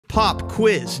Pop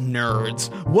quiz, nerds.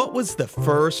 What was the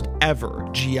first ever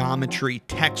geometry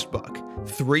textbook?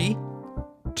 3,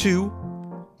 2,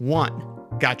 1.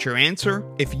 Got your answer?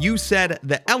 If you said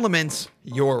the elements,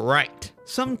 you're right.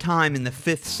 Sometime in the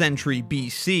 5th century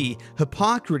BC,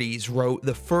 Hippocrates wrote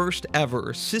the first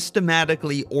ever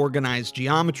systematically organized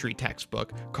geometry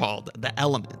textbook called The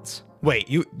Elements. Wait,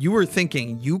 you were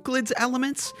thinking Euclid's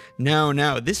Elements?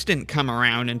 No, this didn't come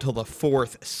around until the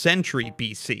 4th century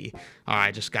BC. Oh, I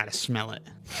just gotta smell it.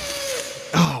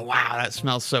 Oh, wow, that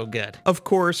smells so good. Of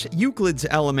course, Euclid's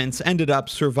Elements ended up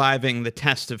surviving the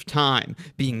test of time,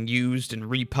 being used and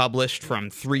republished from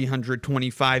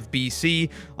 325 BC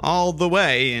all the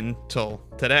way until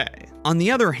today. On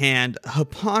the other hand,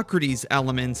 Hippocrates'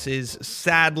 Elements is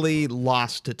sadly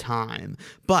lost to time,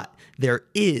 but there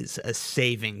is a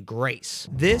saving grace.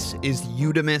 This is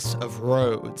Eudemus of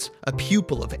Rhodes, a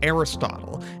pupil of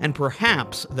Aristotle, and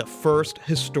perhaps the first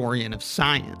historian of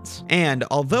science. And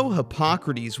although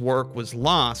Hippocrates' work was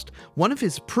lost, one of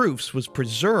his proofs was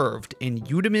preserved in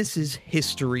Eudemus's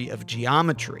History of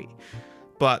Geometry.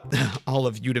 But all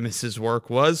of Eudemus's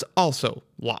work was also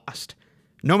lost.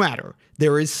 No matter,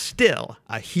 there is still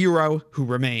a hero who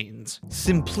remains.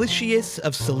 Simplicius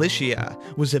of Cilicia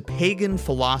was a pagan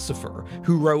philosopher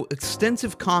who wrote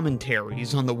extensive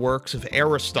commentaries on the works of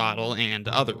Aristotle and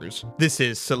others. This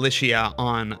is Cilicia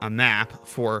on a map.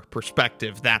 For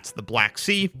perspective, that's the Black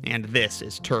Sea, and this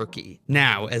is Turkey.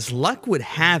 Now, as luck would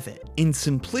have it, in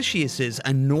Simplicius's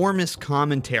enormous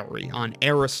commentary on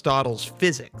Aristotle's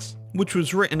Physics, which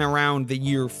was written around the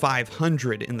year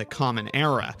 500 in the Common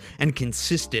Era and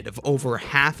consisted of over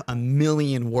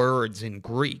 500,000 words in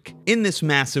Greek. In this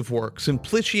massive work,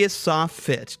 Simplicius saw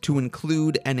fit to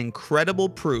include an incredible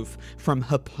proof from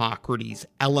Hippocrates'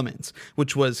 Elements,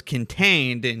 which was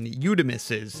contained in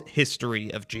Eudemus's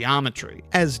History of Geometry.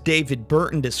 As David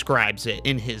Burton describes it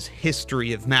in his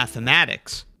History of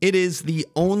Mathematics, it is the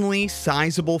only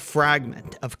sizable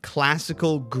fragment of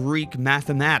classical Greek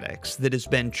mathematics that has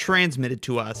been transmitted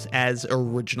to us as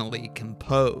originally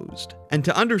composed. And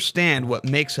to understand what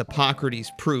makes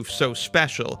Hippocrates' proof so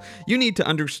special, you need to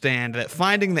understand that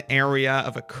finding the area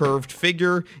of a curved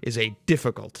figure is a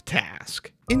difficult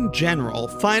task. In general,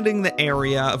 finding the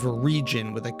area of a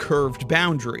region with a curved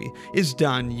boundary is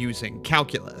done using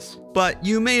calculus. But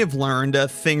you may have learned a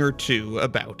thing or two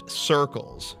about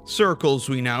circles. Circles,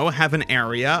 we know, have an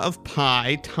area of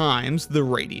pi times the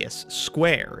radius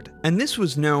squared. And this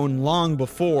was known long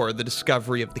before the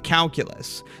discovery of the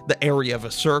calculus. The area of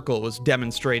a circle was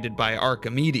demonstrated by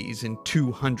Archimedes in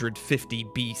 250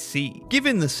 BC.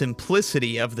 Given the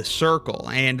simplicity of the circle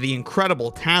and the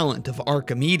incredible talent of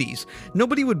Archimedes,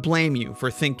 nobody would blame you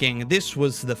for thinking this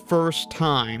was the first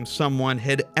time someone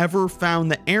had ever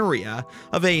found the area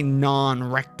of a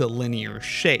non-rectilinear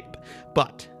shape.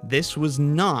 But this was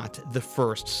not the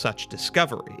first such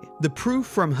discovery. The proof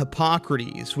from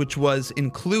Hippocrates, which was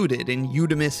included in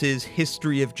Eudemus's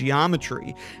History of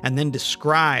Geometry and then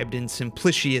described in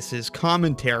Simplicius's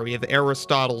commentary of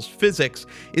Aristotle's Physics,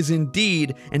 is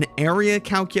indeed an area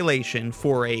calculation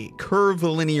for a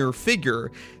curvilinear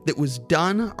figure that was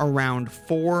done around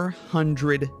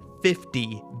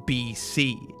 450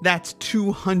 BC. That's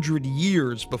 200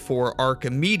 years before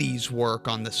Archimedes' work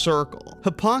on the circle.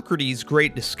 Hippocrates'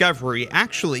 great discovery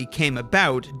actually came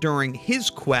about during his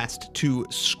quest to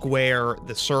square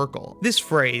the circle. This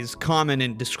phrase, common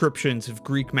in descriptions of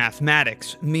Greek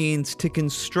mathematics, means to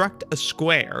construct a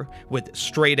square with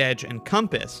straight edge and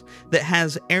compass that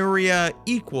has area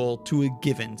equal to a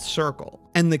given circle.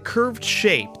 And the curved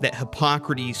shape that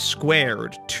Hippocrates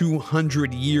squared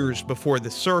 200 years before the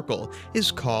circle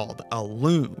is called a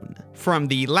lune, from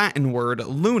the Latin word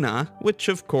luna, which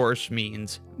of course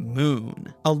means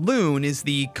moon. A lune is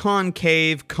the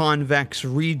concave convex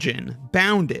region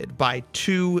bounded by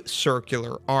two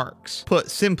circular arcs. Put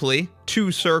simply,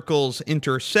 two circles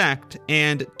intersect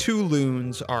and two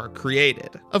lunes are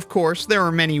created. Of course, there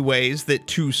are many ways that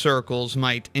two circles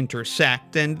might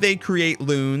intersect, and they create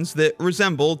lunes that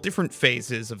resemble different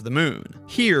phases of the moon.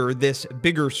 Here, this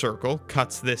bigger circle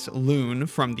cuts this lune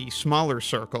from the smaller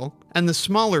circle, and the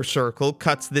smaller circle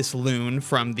cuts this lune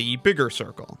from the bigger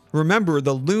circle. Remember,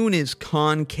 the lune is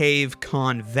concave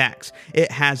convex.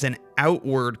 It has an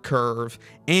outward curve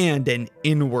and an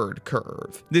inward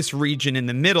curve. This region in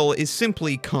the middle is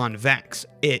simply convex.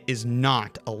 It is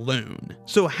not a lune.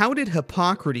 So how did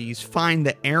Hippocrates find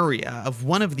the area of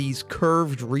one of these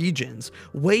curved regions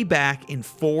way back in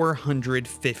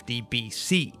 450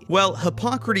 BC? Well,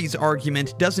 Hippocrates'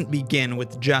 argument doesn't begin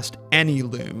with just any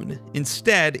lune.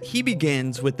 Instead, he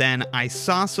begins with an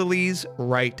isosceles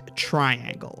right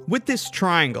triangle. With this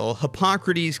triangle,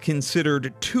 Hippocrates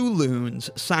considered two lunes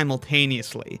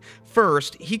simultaneously.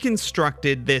 First, he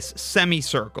constructed this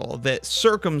semicircle that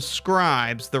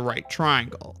circumscribes the right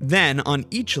triangle. Then, on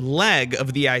each leg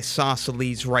of the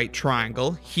isosceles right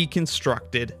triangle, he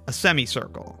constructed a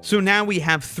semicircle. So now we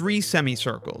have three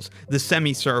semicircles. The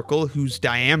semicircle whose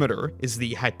diameter is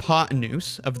the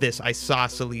hypotenuse of this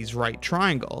isosceles right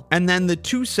triangle, and then the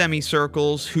two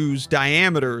semicircles whose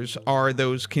diameters are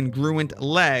those congruent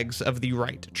legs of the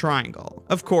right triangle.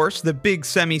 Of course, the big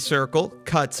semicircle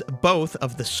cuts both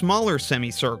of the smaller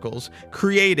semicircles,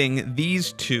 creating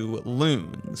these two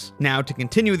lunes. Now, to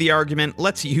continue the argument,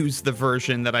 let's use the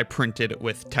version that I printed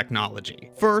with technology.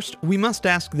 First, we must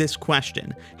ask this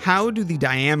question: how do the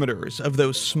diameters of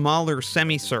those smaller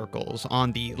semicircles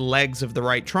on the legs of the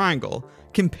right triangle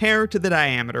compare to the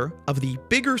diameter of the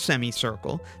bigger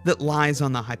semicircle that lies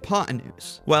on the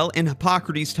hypotenuse? Well, in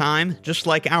Hippocrates' time, just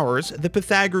like ours, the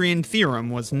Pythagorean theorem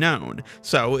was known.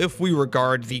 So if we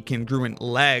regard the congruent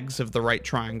legs of the right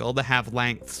triangle to have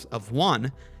lengths of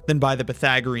 1, then by the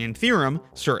Pythagorean theorem,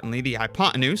 certainly the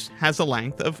hypotenuse has a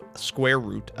length of square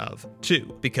root of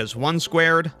 2, because 1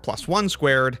 squared plus 1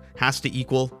 squared has to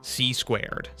equal c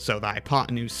squared, so the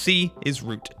hypotenuse c is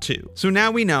root 2. So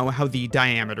now we know how the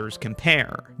diameters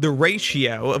compare. The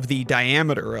ratio of the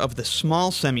diameter of the small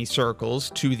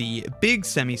semicircles to the big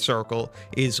semicircle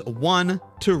is 1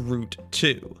 to root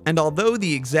 2. And although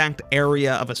the exact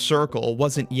area of a circle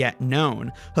wasn't yet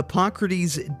known,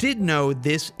 Hippocrates did know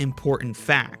this important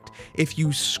fact. If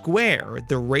you square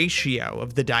the ratio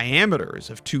of the diameters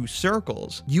of two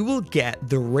circles, you will get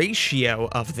the ratio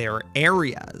of their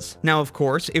areas. Now, of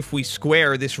course, if we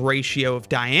square this ratio of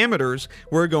diameters,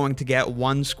 we're going to get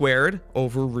 1 squared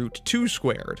over root 2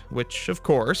 squared, which of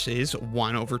course is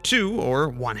 1 over 2,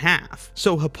 or 1/2.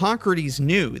 So Hippocrates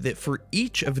knew that for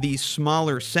each of these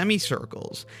smaller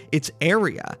semicircles, its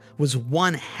area was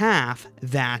 1/2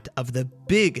 that of the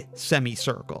big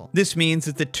semicircle. This means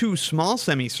that the two small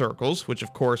semicircles, which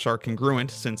of course are congruent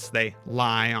since they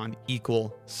lie on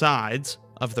equal sides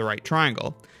of the right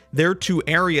triangle, their two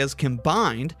areas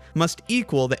combined must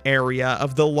equal the area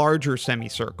of the larger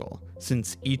semicircle,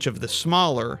 since each of the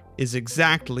smaller is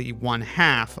exactly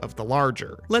 1/2 of the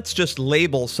larger. Let's just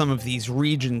label some of these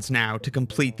regions now to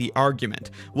complete the argument.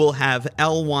 We'll have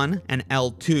L1 and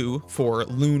L2 for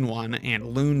Lune 1 and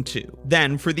Lune 2.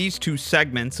 Then, for these two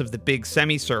segments of the big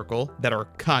semicircle that are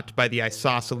cut by the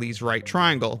isosceles right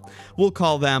triangle, we'll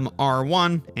call them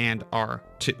R1 and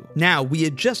R2. Now, we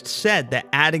had just said that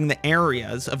adding the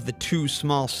areas of the two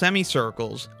small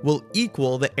semicircles will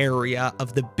equal the area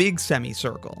of the big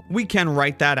semicircle. We can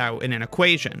write that out in an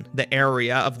equation. The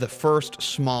area of the first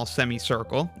small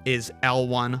semicircle is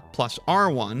L1 plus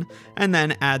R1, and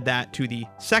then add that to the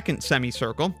second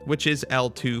semicircle, which is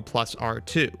L2 plus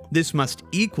R2. This must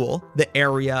equal the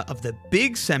area of the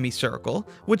big semicircle,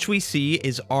 which we see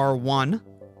is R1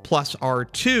 plus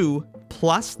R2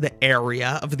 plus the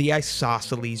area of the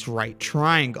isosceles right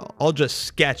triangle. I'll just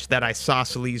sketch that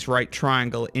isosceles right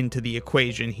triangle into the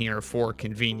equation here for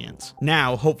convenience.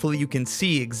 Now, hopefully you can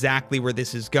see exactly where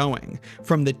this is going.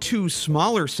 From the two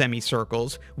smaller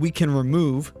semicircles, we can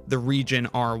remove the region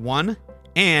R1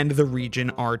 and the region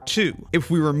R2.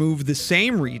 If we remove the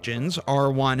same regions,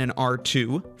 R1 and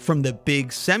R2, from the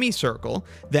big semicircle,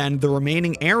 then the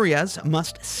remaining areas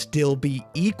must still be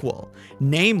equal.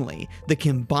 Namely, the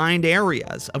combined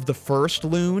areas of the first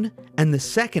lune and the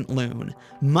second lune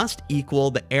must equal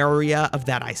the area of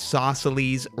that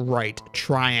isosceles right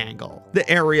triangle. The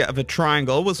area of a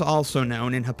triangle was also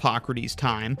known in Hippocrates'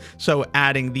 time, so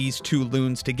adding these two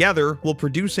lunes together will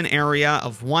produce an area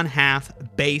of 1/2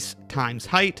 base times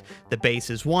height. The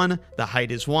base is 1, the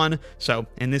height is 1, so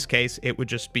in this case it would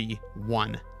just be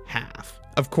 1/2.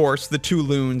 Of course, the two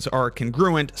lunes are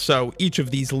congruent, so each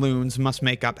of these lunes must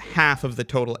make up half of the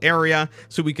total area,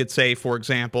 so we could say, for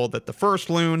example, that the first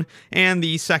lune and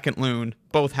the second lune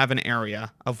both have an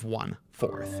area of 1/4.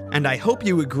 forth. And I hope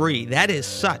you agree that is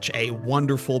such a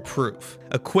wonderful proof.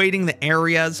 Equating the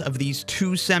areas of these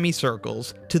two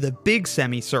semicircles to the big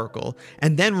semicircle,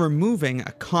 and then removing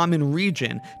a common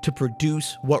region to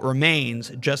produce what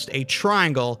remains just a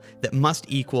triangle that must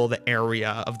equal the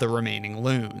area of the remaining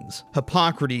lunes.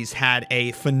 Hippocrates had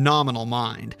a phenomenal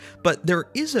mind, but there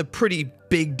is a pretty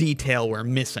big detail we're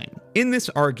missing. In this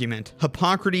argument,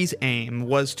 Hippocrates' aim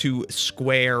was to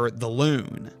square the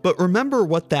lune. But remember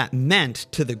what that meant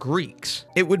to the Greeks.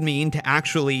 It would mean to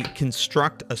actually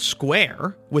construct a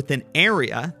square with an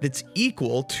area that's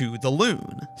equal to the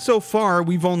lune. So far,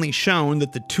 we've only shown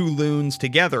that the two lunes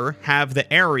together have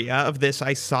the area of this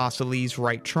isosceles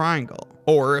right triangle.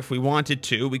 Or if we wanted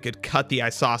to, we could cut the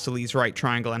isosceles right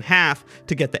triangle in half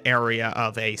to get the area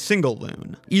of a single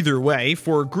lune. Either way,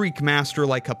 for a Greek master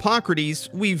like Hippocrates,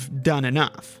 we've done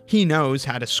enough. He knows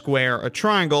how to square a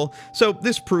triangle, so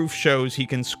this proof shows he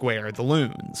can square the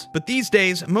lunes. But these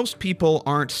days, most people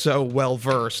aren't so well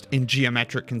versed in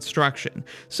geometric construction,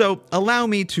 so allow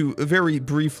me to very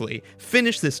briefly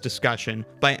finish this discussion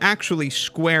by actually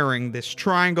squaring this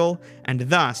triangle and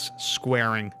thus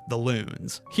squaring the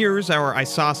lunes. Here's our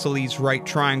isosceles right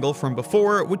triangle from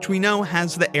before, which we know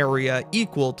has the area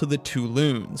equal to the two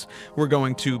lunes. We're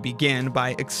going to begin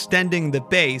by extending the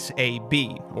base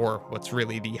AB, or what's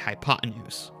really the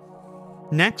hypotenuse.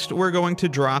 Next, we're going to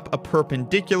drop a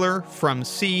perpendicular from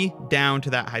C down to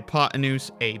that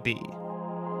hypotenuse AB.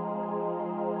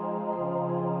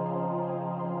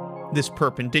 This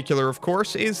perpendicular, of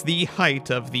course, is the height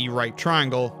of the right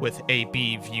triangle, with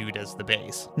AB viewed as the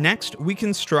base. Next, we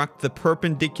construct the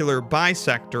perpendicular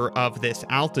bisector of this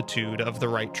altitude of the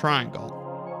right triangle.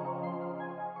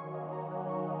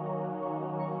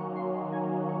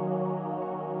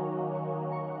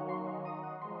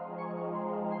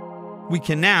 We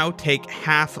can now take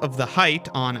half of the height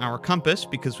on our compass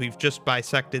because we've just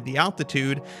bisected the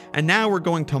altitude, and now we're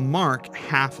going to mark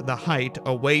half the height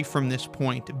away from this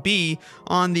point B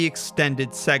on the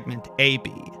extended segment AB,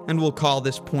 and we'll call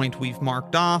this point we've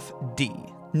marked off D.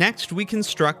 Next, we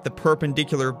construct the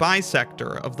perpendicular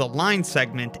bisector of the line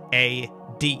segment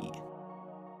AD.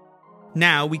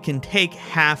 Now we can take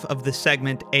half of the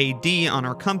segment AD on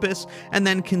our compass and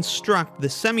then construct the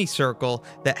semicircle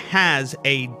that has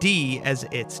AD as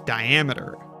its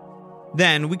diameter.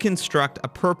 Then we construct a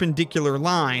perpendicular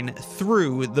line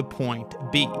through the point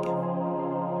B.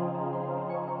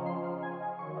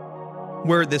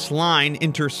 Where this line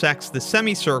intersects the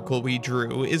semicircle we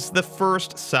drew is the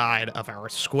first side of our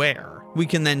square. We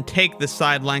can then take the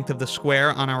side length of the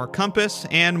square on our compass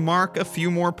and mark a few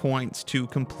more points to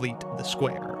complete the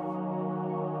square.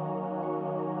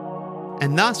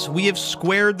 And thus, we have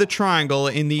squared the triangle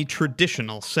in the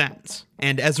traditional sense.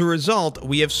 And as a result,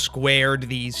 we have squared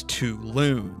these two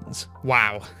lunes.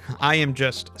 Wow, I am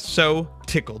just so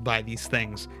tickled by these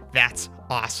things. That's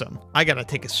awesome. I gotta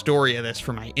take a story of this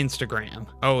for my Instagram.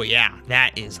 Oh yeah,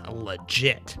 that is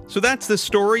legit. So that's the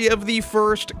story of the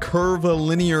first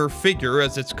curvilinear figure,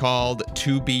 as it's called,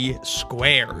 to be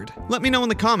squared. Let me know in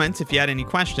the comments if you had any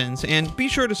questions, and be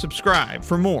sure to subscribe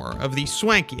for more of the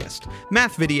swankiest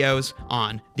math videos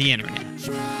on the internet.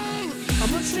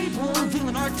 I'm unstable, I'm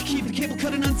feeling hard to keep the cable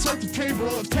cut and untuck the table.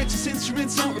 If Texas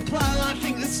Instruments don't reply, well, I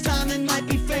think this time it might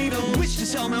be fatal. Wish to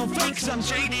sell my own fake, cause I'm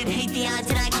jaded. Hate the odds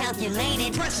that I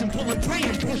calculated. Press and pull and pray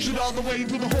and push it all the way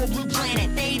through the whole blue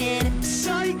planet faded.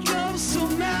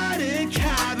 Psychosomatic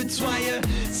habits, why you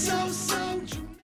so